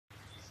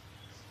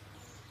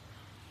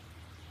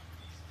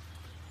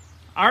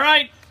All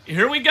right,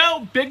 here we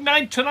go. Big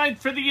night tonight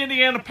for the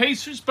Indiana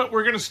Pacers, but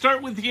we're going to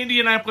start with the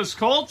Indianapolis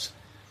Colts.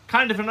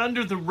 Kind of an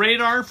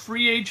under-the-radar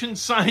free agent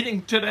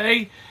signing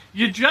today.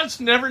 You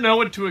just never know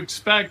what to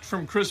expect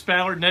from Chris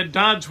Ballard and Ed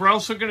Dodds. We're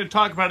also going to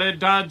talk about Ed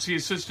Dodds, the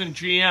assistant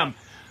GM,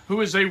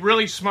 who is a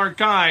really smart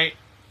guy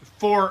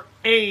for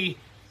a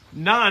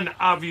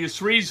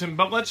non-obvious reason.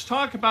 But let's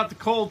talk about the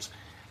Colts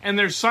and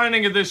their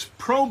signing of this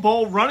Pro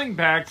Bowl running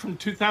back from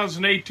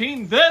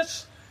 2018.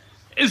 This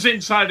is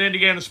Inside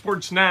Indiana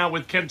Sports Now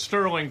with Ken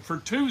Sterling for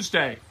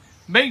Tuesday,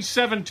 May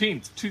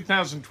 17th,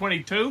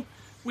 2022.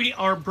 We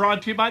are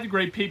brought to you by the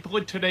great people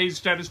at Today's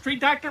Dentistry.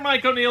 Dr.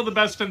 Mike O'Neill, the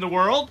best in the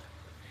world.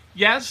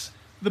 Yes,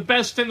 the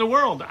best in the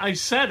world. I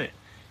said it.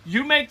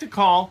 You make the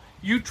call.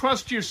 You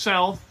trust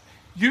yourself.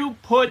 You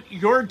put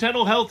your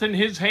dental health in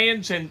his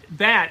hands, and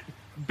that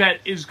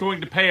bet is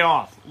going to pay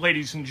off,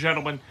 ladies and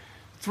gentlemen.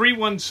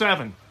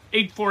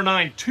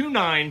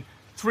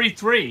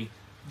 317-849-2933,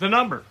 the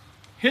number.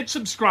 Hit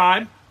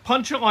subscribe,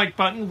 punch a like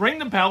button, ring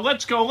the bell.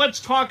 Let's go. Let's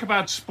talk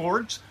about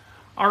sports.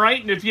 All right.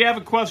 And if you have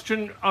a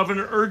question of an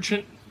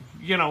urgent,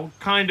 with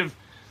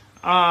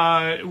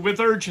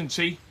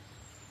urgency,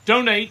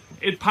 donate.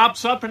 It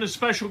pops up in a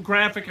special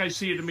graphic. I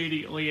see it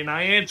immediately, and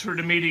I answer it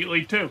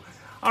immediately, too.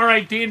 All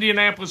right. The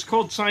Indianapolis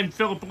Colts signed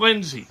Philip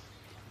Lindsay.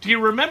 Do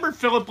you remember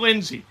Philip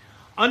Lindsay?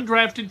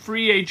 Undrafted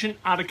free agent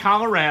out of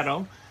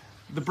Colorado.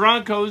 The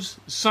Broncos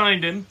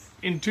signed him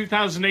in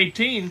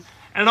 2018.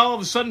 And all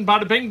of a sudden,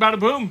 bada bing, bada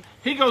boom,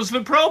 he goes to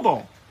the Pro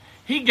Bowl.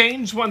 He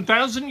gains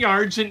 1,000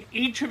 yards in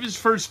each of his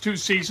first two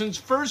seasons.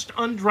 First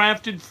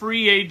undrafted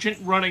free agent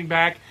running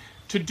back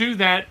to do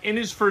that in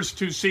his first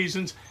two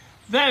seasons.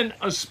 Then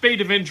a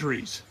spate of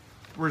injuries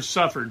were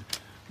suffered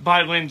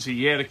by Lindsay.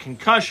 He had a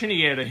concussion,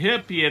 he had a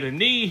hip, he had a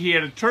knee, he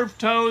had a turf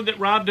toe that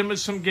robbed him of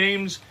some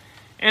games.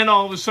 And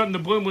all of a sudden, the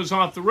bloom was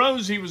off the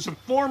rose. He was a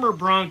former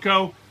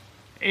Bronco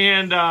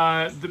and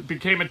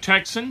became a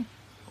Texan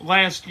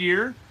last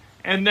year.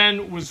 And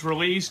then was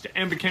released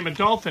and became a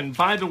Dolphin.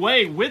 By the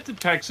way, with the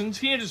Texans,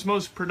 he had his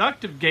most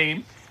productive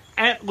game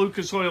at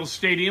Lucas Oil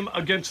Stadium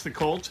against the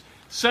Colts.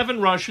 7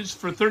 rushes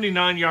for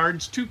 39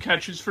 yards, 2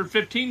 catches for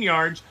 15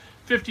 yards,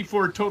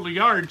 54 total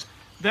yards.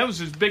 That was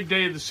his big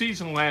day of the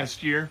season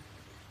last year.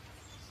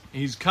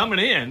 He's coming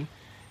in,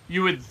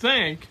 you would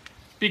think,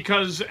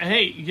 because,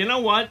 hey, you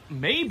know what?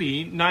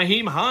 Maybe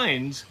Nyheim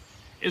Hines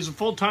is a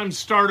full-time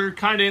starter,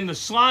 kind of in the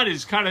slot,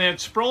 is kind of that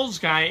Sproles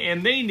guy,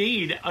 and they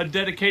need a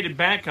dedicated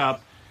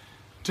backup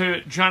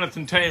to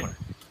Jonathan Taylor.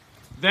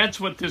 That's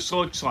what this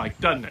looks like,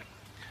 doesn't it?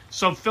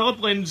 So Philip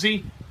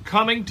Lindsay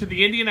coming to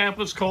the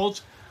Indianapolis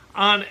Colts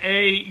on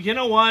a, you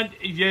know what,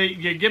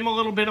 you give him a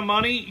little bit of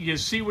money, you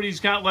see what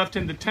he's got left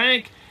in the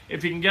tank.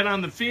 If he can get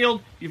on the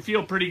field, you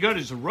feel pretty good.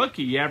 As a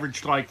rookie, he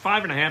averaged like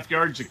 5.5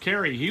 yards a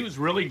carry. He was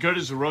really good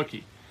as a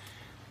rookie.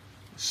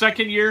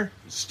 Second year,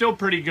 still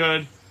pretty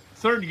good.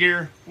 Third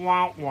year,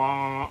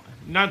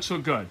 not so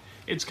good.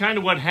 It's kind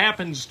of what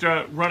happens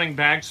to running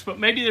backs, but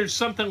maybe there's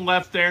something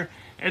left there,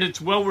 and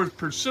it's well worth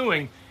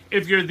pursuing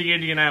if you're the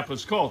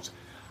Indianapolis Colts.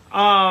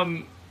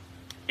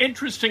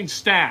 Interesting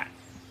stat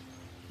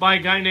by a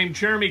guy named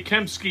Jeremy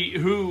Kempsky,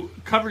 who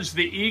covers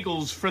the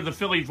Eagles for the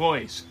Philly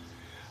Voice.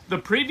 The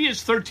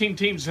previous 13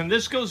 teams, and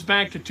this goes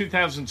back to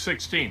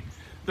 2016,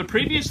 the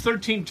previous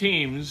 13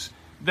 teams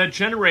that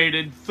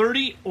generated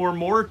 30 or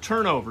more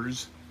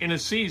turnovers in a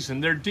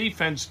season, their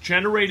defense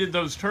generated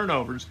those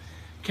turnovers,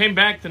 came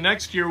back the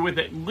next year with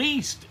at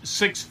least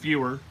 6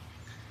 fewer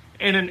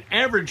and an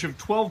average of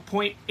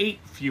 12.8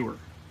 fewer.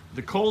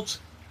 The Colts,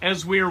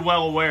 as we are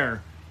well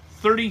aware,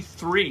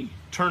 33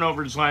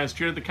 turnovers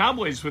last year. The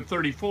Cowboys with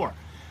 34.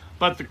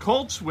 But the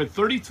Colts with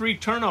 33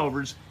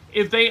 turnovers,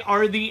 if they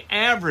are the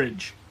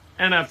average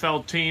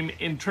NFL team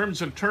in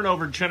terms of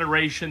turnover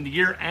generation the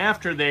year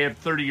after they have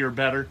 30 or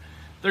better,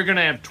 they're going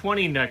to have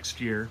 20 next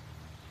year.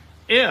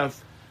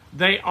 If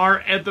they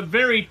are at the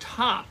very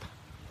top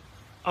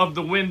of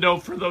the window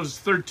for those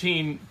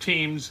 13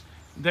 teams,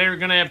 they're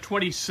going to have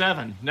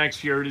 27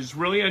 next year. It is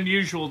really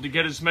unusual to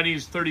get as many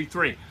as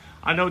 33.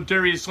 I know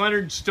Darius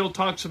Leonard still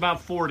talks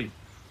about 40.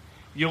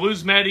 You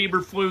lose Matt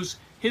Eberflus.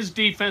 His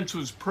defense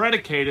was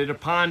predicated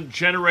upon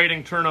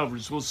generating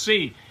turnovers. We'll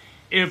see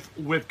if,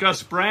 with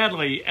Gus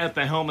Bradley at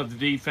the helm of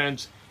the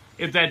defense,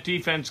 if that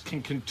defense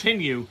can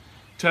continue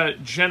to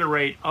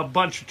generate a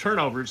bunch of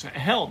turnovers.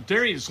 Hell,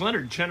 Darius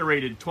Leonard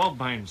generated 12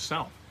 by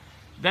himself.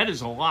 That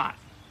is a lot.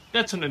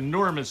 That's an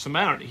enormous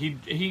amount.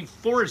 He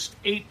forced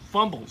 8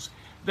 fumbles.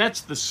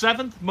 That's the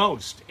 7th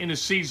most in a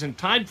season,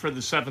 tied for the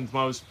 7th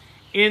most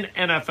in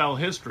NFL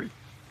history.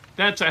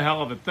 That's a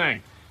hell of a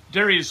thing.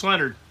 Darius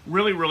Leonard,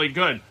 really, really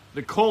good.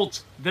 The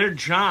Colts, their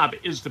job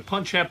is to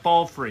punch that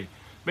ball free.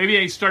 Maybe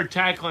they start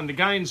tackling the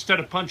guy instead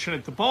of punching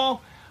at the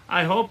ball.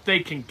 I hope they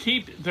can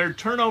keep their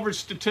turnover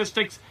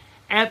statistics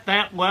at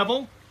that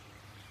level,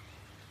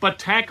 but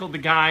tackle the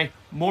guy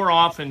more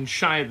often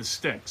shy of the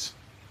sticks.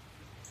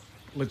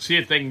 Let's see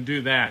if they can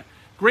do that.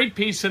 Great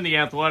piece in The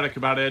Athletic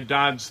about Ed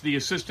Dodds, the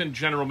assistant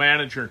general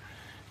manager,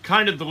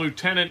 kind of the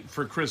lieutenant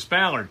for Chris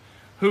Ballard,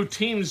 who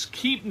teams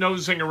keep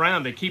nosing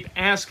around. They keep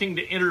asking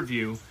to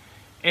interview,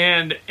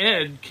 And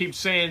Ed keeps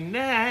saying,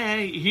 nah,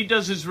 he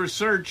does his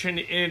research and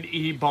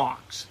he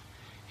balks.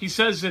 He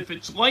says if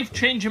it's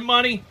life-changing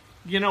money,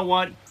 you know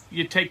what?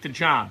 You take the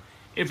job.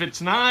 If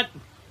it's not,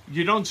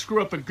 you don't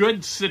screw up a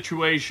good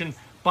situation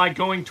by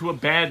going to a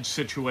bad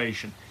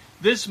situation.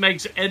 This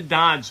makes Ed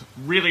Dodds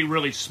really,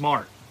 really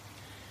smart.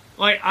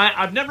 Like,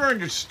 I've never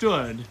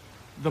understood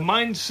the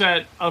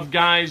mindset of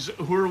guys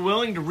who are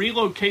willing to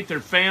relocate their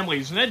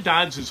families, and Ed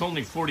Dodds is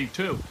only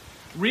 42,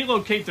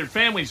 relocate their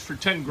families for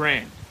 10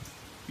 grand.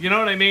 You know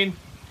what I mean?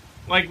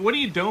 Like, what are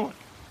you doing?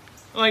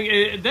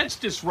 Like, that's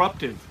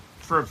disruptive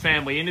for a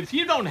family. And if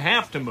you don't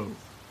have to move,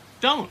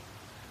 don't.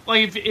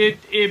 Like,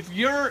 if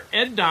you're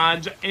Ed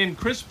Dodds and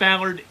Chris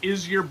Ballard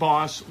is your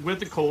boss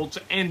with the Colts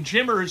and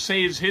Jim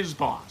Irsay is his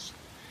boss,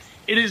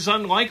 it is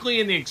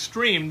unlikely in the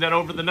extreme that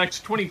over the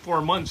next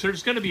 24 months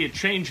there's going to be a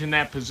change in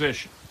that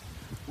position,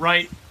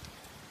 right?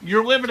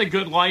 You're living a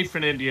good life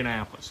in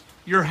Indianapolis.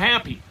 You're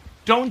happy.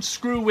 Don't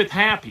screw with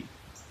happy.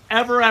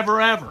 Ever, ever,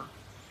 ever.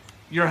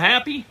 You're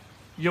happy.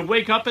 You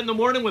wake up in the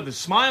morning with a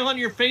smile on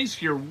your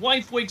face. Your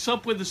wife wakes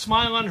up with a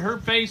smile on her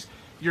face.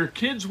 Your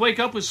kids wake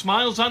up with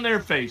smiles on their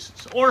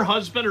faces, or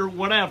husband, or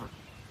whatever,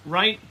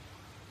 right?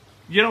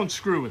 You don't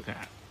screw with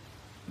that.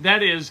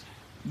 That is,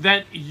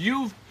 that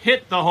you've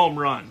hit the home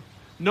run.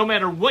 No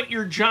matter what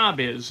your job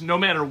is, no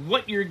matter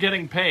what you're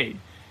getting paid,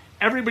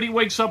 everybody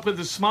wakes up with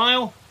a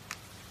smile.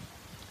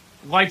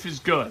 Life is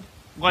good.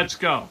 Let's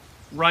go,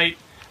 right?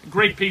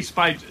 Great piece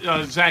by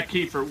Zach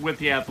Kiefer with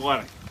The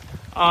Athletic.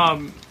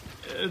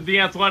 The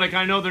Athletic,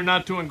 I know they're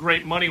not doing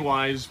great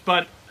money-wise,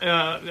 but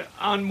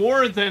on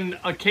more than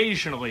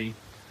occasionally,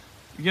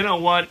 you know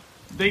what?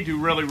 They do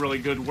really, really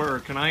good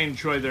work, and I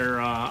enjoy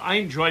I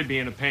enjoy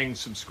being a paying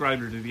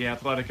subscriber to The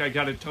Athletic. I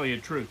got to tell you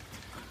the truth.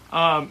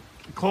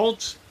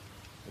 Colts,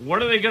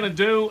 what are they going to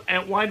do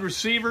at wide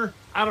receiver?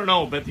 I don't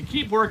know, but they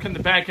keep working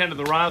the back end of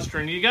the roster,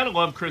 and you got to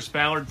love Chris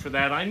Ballard for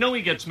that. I know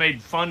he gets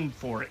made fun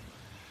for it,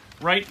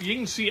 right? You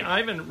can see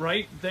Ivan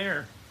right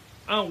there.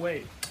 Oh,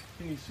 wait.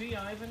 Can you see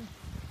Ivan?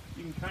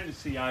 You can kind of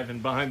see Ivan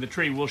behind the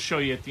tree. We'll show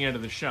you at the end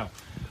of the show.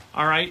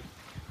 All right?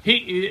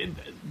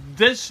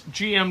 This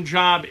GM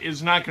job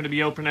is not going to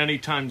be open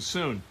anytime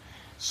soon.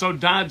 So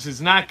Dodds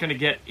is not going to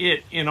get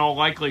it in all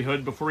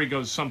likelihood before he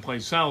goes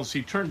someplace else.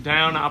 He turned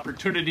down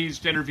opportunities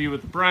to interview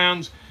with the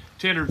Browns,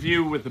 to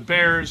interview with the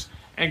Bears,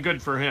 and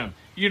good for him.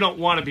 You don't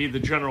want to be the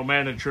general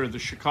manager of the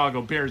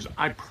Chicago Bears.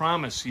 I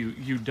promise you,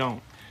 you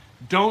don't.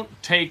 Don't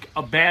take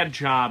a bad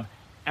job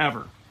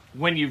ever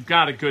when you've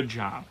got a good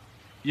job.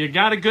 You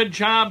got a good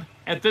job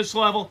at this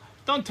level,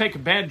 don't take a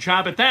bad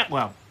job at that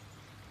level.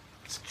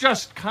 It's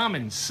just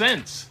common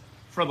sense,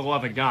 for the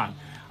love of God.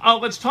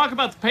 Let's talk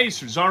about the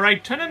Pacers, all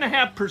right?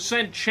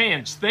 10.5%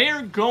 chance they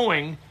are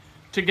going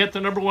to get the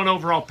number 1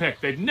 overall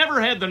pick. They've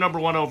never had the number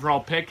 1 overall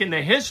pick in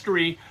the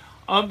history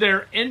of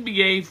their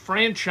NBA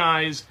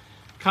franchise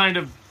kind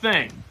of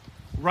thing,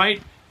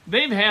 right?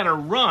 They've had a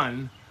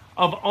run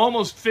of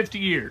almost 50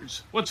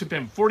 years. What's it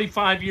been,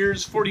 45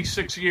 years,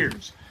 46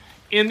 years?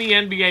 In the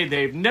NBA,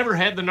 they've never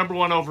had the number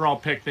 1 overall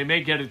pick. They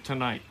may get it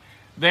tonight.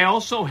 They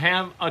also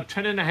have a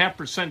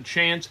 10.5%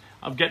 chance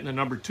of getting the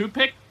number 2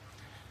 pick,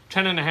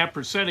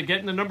 10.5% of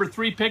getting the number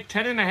 3 pick,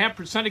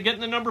 10.5% of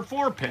getting the number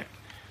 4 pick.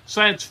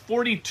 So that's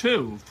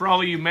 42 for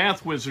all of you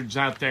math wizards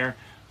out there.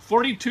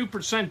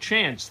 42%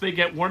 chance they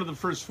get one of the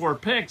first 4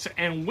 picks.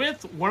 And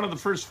with one of the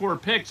first 4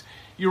 picks,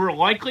 you are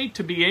likely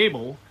to be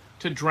able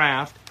to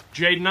draft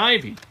Jaden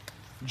Ivey.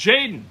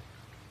 Jaden,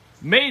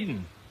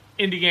 Maiden,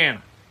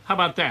 Indiana. How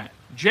about that?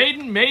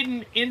 Jaden,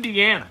 Maiden,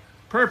 Indiana.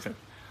 Perfect.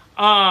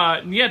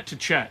 Yet to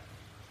Chet.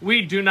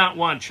 We do not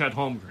want Chet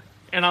Holmgren.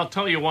 And I'll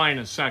tell you why in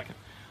a second.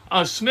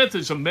 Smith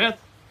is a myth.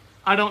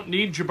 I don't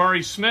need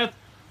Jabari Smith.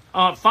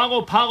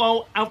 Follow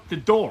Paolo out the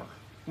door.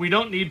 We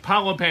don't need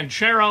Paolo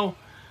Banchero.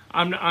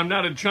 I'm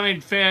not a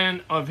giant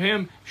fan of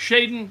him.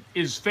 Jaden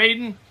is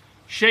fadin.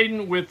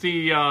 Jaden with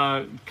the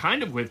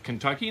kind of with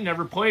Kentucky.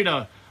 Never played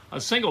a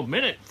single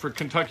minute for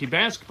Kentucky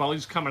basketball.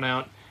 He's coming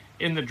out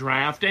in the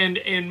draft.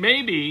 And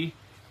maybe,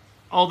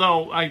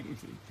 although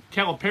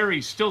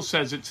Calipari still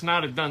says it's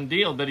not a done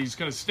deal that he's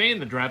going to stay in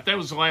the draft. That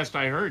was the last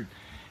I heard.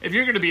 If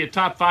you're going to be a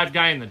top 5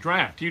 guy in the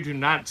draft, you do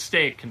not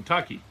stay at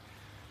Kentucky.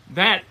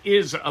 That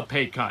is a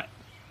pay cut.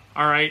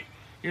 All right?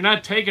 You're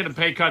not taking a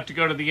pay cut to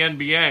go to the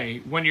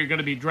NBA when you're going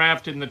to be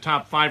drafted in the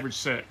top 5 or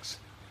 6.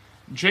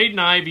 Jaden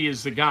Ivey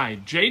is the guy.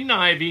 Jaden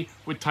Ivey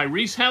with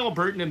Tyrese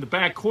Halliburton in the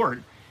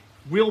backcourt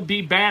will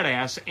be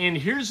badass. And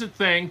here's the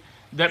thing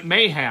that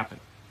may happen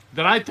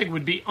that I think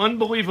would be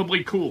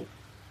unbelievably cool.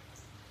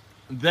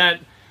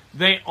 That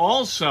they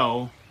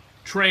also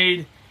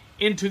trade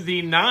into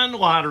the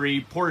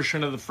non-lottery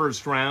portion of the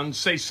first round,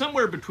 say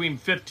somewhere between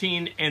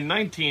 15 and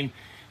 19,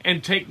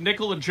 and take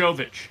Nikola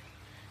Jovic.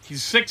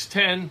 He's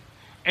 6'10",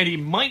 and he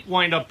might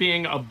wind up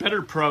being a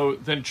better pro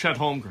than Chet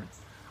Holmgren.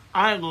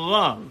 I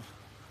love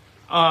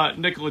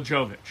Nikola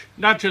Jovic,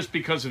 not just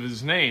because of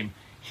his name.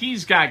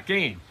 He's got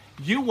game.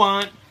 You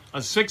want a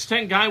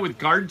 6'10" guy with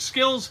guard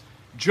skills?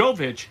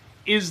 Jovic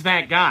is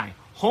that guy.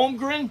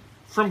 Holmgren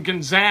from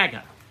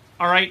Gonzaga,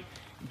 all right?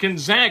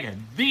 Gonzaga,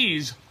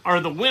 these are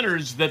the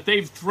winners that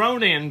they've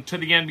thrown into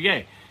the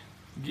NBA.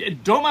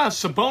 Domas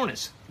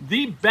Sabonis,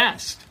 the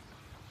best,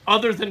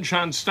 other than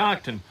John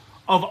Stockton,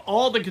 of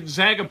all the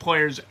Gonzaga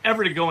players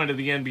ever to go into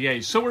the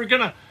NBA. So we're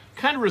going to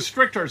kind of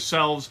restrict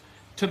ourselves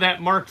to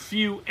that Mark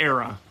Few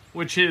era,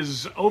 which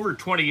is over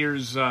 20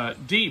 years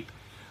deep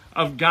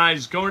of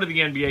guys going to the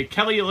NBA.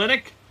 Kelly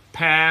Olynyk,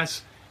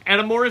 pass.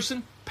 Adam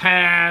Morrison,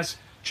 pass.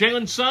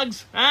 Jalen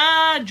Suggs,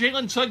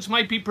 Jalen Suggs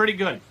might be pretty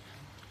good.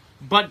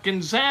 But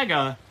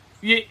Gonzaga,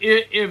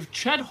 if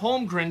Chet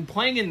Holmgren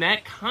playing in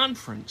that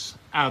conference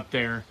out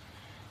there,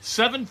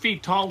 7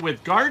 feet tall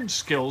with guard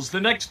skills,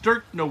 the next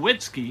Dirk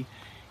Nowitzki,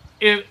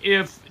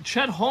 if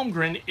Chet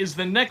Holmgren is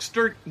the next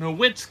Dirk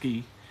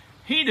Nowitzki,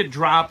 he'd have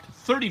dropped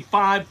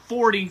 35,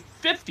 40,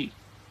 50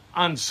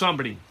 on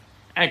somebody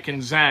at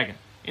Gonzaga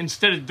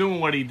instead of doing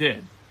what he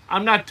did.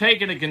 I'm not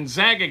taking a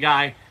Gonzaga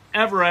guy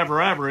ever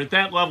at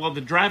that level of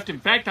the draft. In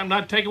fact, I'm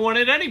not taking one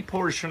at any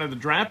portion of the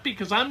draft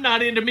because I'm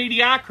not into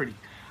mediocrity.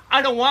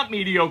 I don't want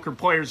mediocre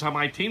players on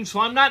my team,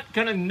 so I'm not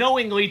going to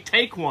knowingly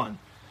take one.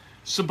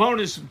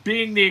 Sabonis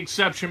being the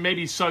exception,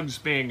 maybe Suggs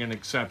being an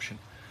exception.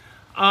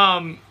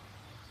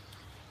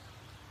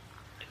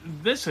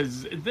 This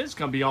is going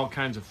to be all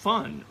kinds of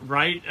fun,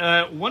 right?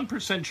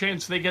 1%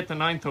 chance they get the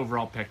 9th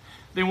overall pick.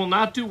 They will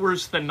not do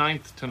worse than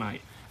 9th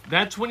tonight.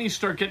 That's when you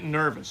start getting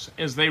nervous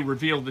as they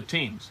reveal the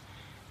teams.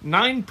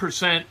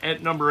 9%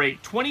 at number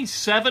 8,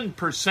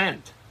 27%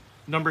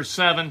 number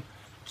 7,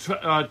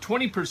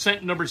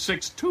 20% number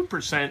 6,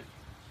 2%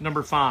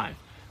 number 5.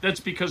 That's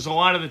because a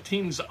lot of the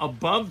teams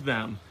above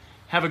them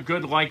have a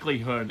good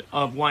likelihood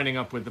of winding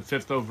up with the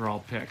 5th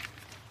overall pick.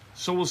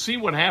 So we'll see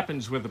what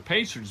happens with the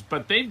Pacers,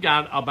 but they've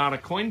got about a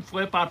coin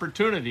flip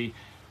opportunity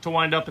to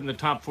wind up in the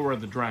top 4 of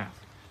the draft.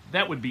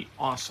 That would be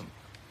awesome.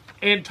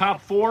 And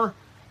top 4,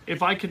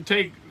 if I can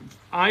take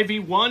Ivy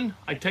 1,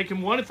 I take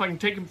him 1. If I can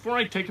take him 4,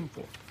 I take him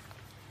 4.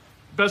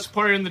 Best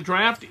player in the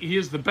draft, he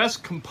is the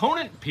best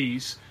component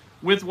piece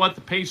with what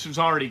the Pacers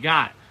already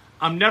got.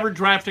 I'm never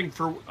drafting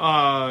for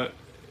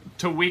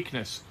to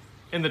weakness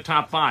in the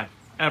top 5,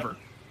 ever.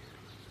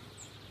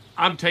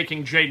 I'm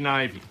taking Jaden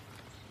Ivey.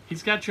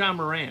 He's got John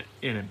Morant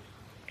in him,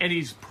 and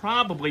he's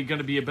probably going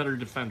to be a better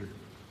defender.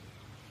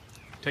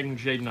 Taking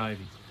Jaden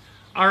Ivey.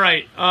 All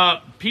right,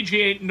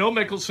 PGA, no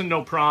Mickelson,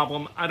 no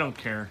problem. I don't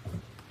care.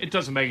 It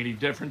doesn't make any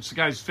difference. The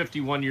guy's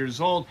 51 years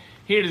old.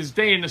 He had his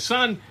day in the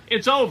sun.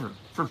 It's over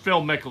for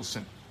Phil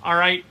Mickelson. All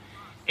right?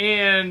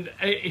 And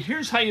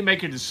here's how you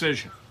make a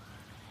decision.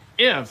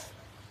 If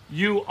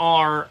you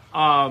are,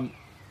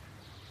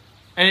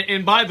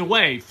 and by the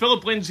way,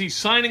 Philip Lindsay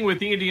signing with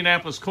the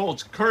Indianapolis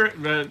Colts,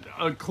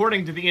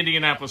 according to the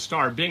Indianapolis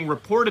Star, being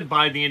reported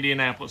by the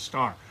Indianapolis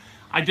Star.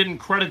 I didn't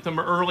credit them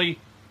early.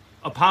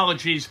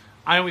 Apologies.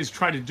 I always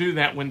try to do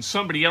that when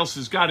somebody else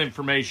has got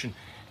information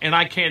and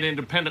I can't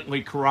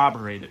independently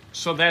corroborate it.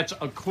 So that's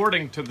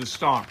according to the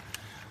Star.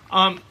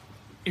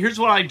 Here's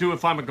what I do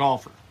if I'm a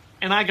golfer,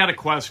 and I got a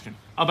question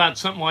about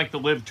something like the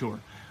Live Tour.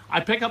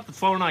 I pick up the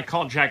phone and I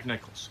call Jack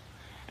Nicklaus.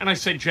 And I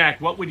say,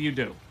 Jack, what would you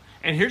do?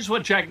 And here's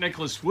what Jack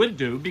Nicklaus would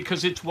do,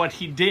 because it's what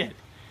he did.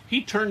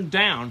 He turned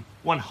down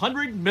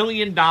 $100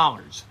 million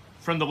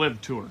from the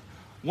Live Tour.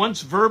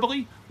 Once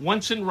verbally,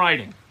 once in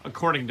writing,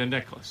 according to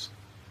Nicklaus.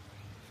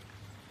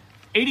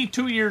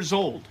 82 years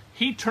old.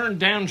 He turned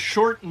down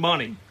short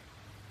money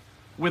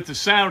with the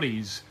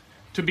Saudis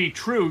to be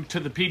true to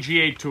the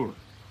PGA Tour.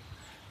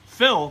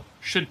 Phil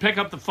should pick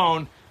up the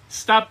phone,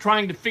 stop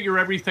trying to figure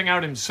everything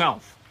out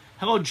himself.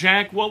 Hello,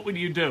 Jack, what would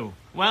you do?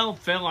 Well,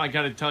 Phil, I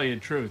got to tell you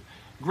the truth.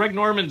 Greg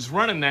Norman's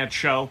running that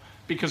show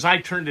because I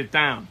turned it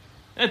down.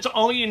 That's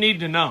all you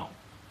need to know.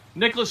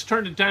 Nicklaus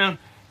turned it down,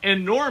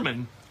 and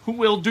Norman, who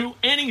will do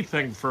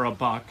anything for a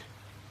buck,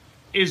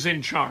 is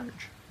in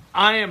charge.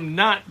 I am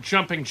not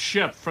jumping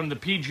ship from the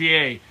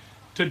PGA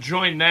to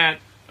join that,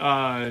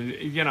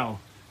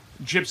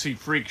 gypsy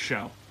freak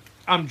show.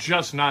 I'm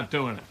just not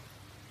doing it.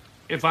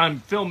 If I'm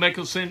Phil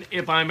Mickelson,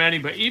 if I'm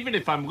anybody, even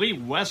if I'm Lee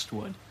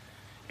Westwood,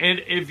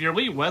 and if you're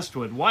Lee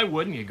Westwood, why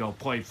wouldn't you go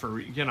play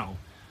for,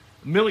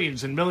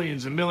 millions and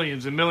millions and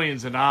millions and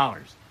millions of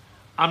dollars?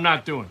 I'm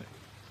not doing it.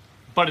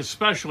 But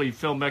especially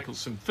Phil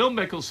Mickelson. Phil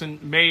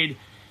Mickelson made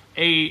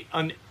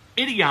an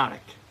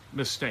idiotic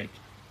mistake.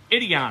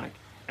 Idiotic.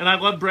 And I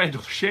love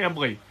Brandel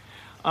Chambly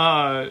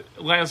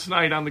last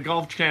night on the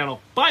Golf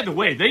Channel. By the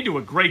way, they do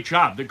a great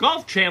job. The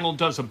Golf Channel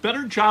does a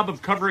better job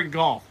of covering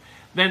golf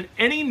than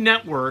any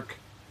network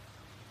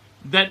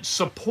that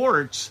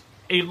supports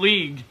a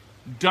league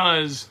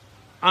does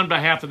on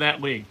behalf of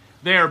that league.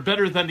 They are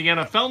better than the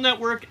NFL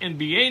Network,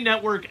 NBA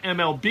Network,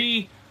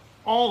 MLB,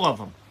 all of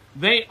them.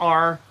 They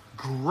are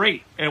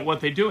great at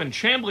what they do. And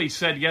Chambly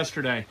said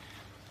yesterday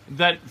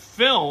that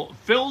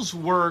Phil's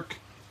work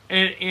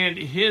and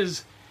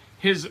his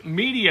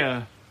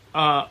media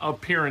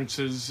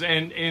appearances,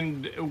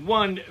 and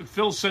one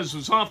Phil says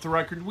was off the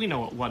record, we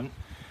know it wasn't,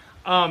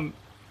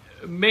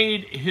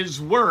 made his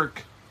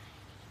work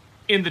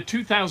in the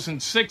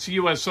 2006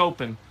 U.S.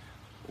 Open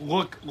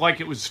look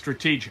like it was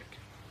strategic.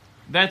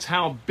 That's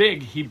how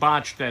big he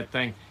botched that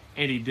thing,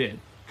 and he did.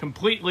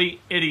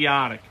 Completely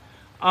idiotic.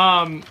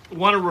 Want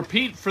to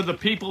repeat for the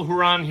people who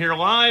are on here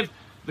live,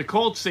 the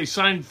Colts, they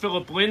signed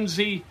Philip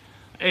Lindsay,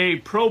 a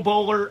Pro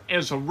Bowler,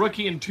 as a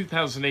rookie in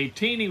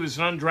 2018. He was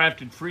an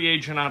undrafted free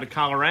agent out of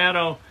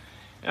Colorado.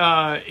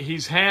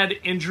 He's had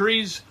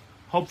injuries.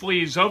 Hopefully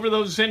he's over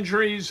those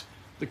injuries.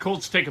 The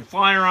Colts take a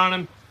flyer on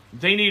him.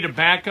 They need a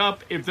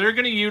backup. If they're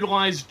going to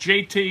utilize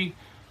JT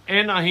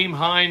and Nyheim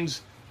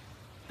Hines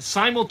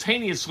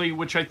simultaneously,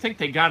 which I think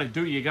they got to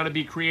do, you got to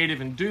be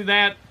creative and do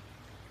that,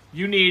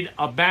 you need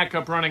a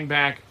backup running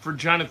back for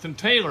Jonathan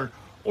Taylor.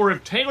 Or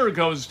if Taylor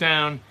goes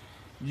down,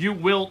 you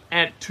wilt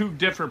at two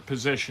different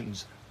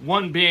positions.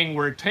 One being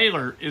where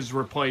Taylor is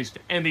replaced,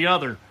 and the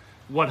other,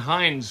 what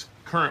Hines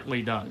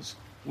currently does,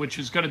 which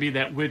is going to be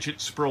that Widget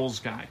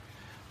Sproles guy.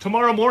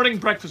 Tomorrow morning,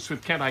 Breakfast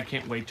with Ken. I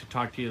can't wait to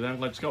talk to you then.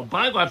 Let's go.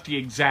 Bye, Lefty,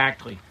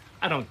 exactly.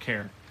 I don't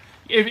care.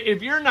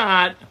 If you're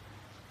not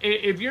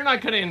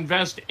going to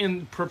invest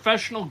in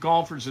Professional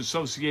Golfers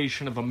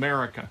Association of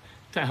America,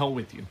 to hell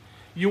with you.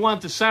 You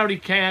want the Saudi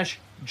cash?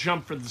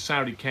 Jump for the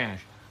Saudi cash.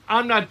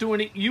 I'm not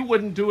doing it. You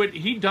wouldn't do it.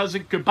 He does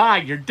it. Goodbye.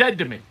 You're dead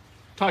to me.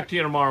 Talk to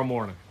you tomorrow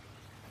morning.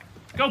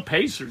 Go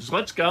Pacers.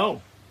 Let's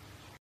go.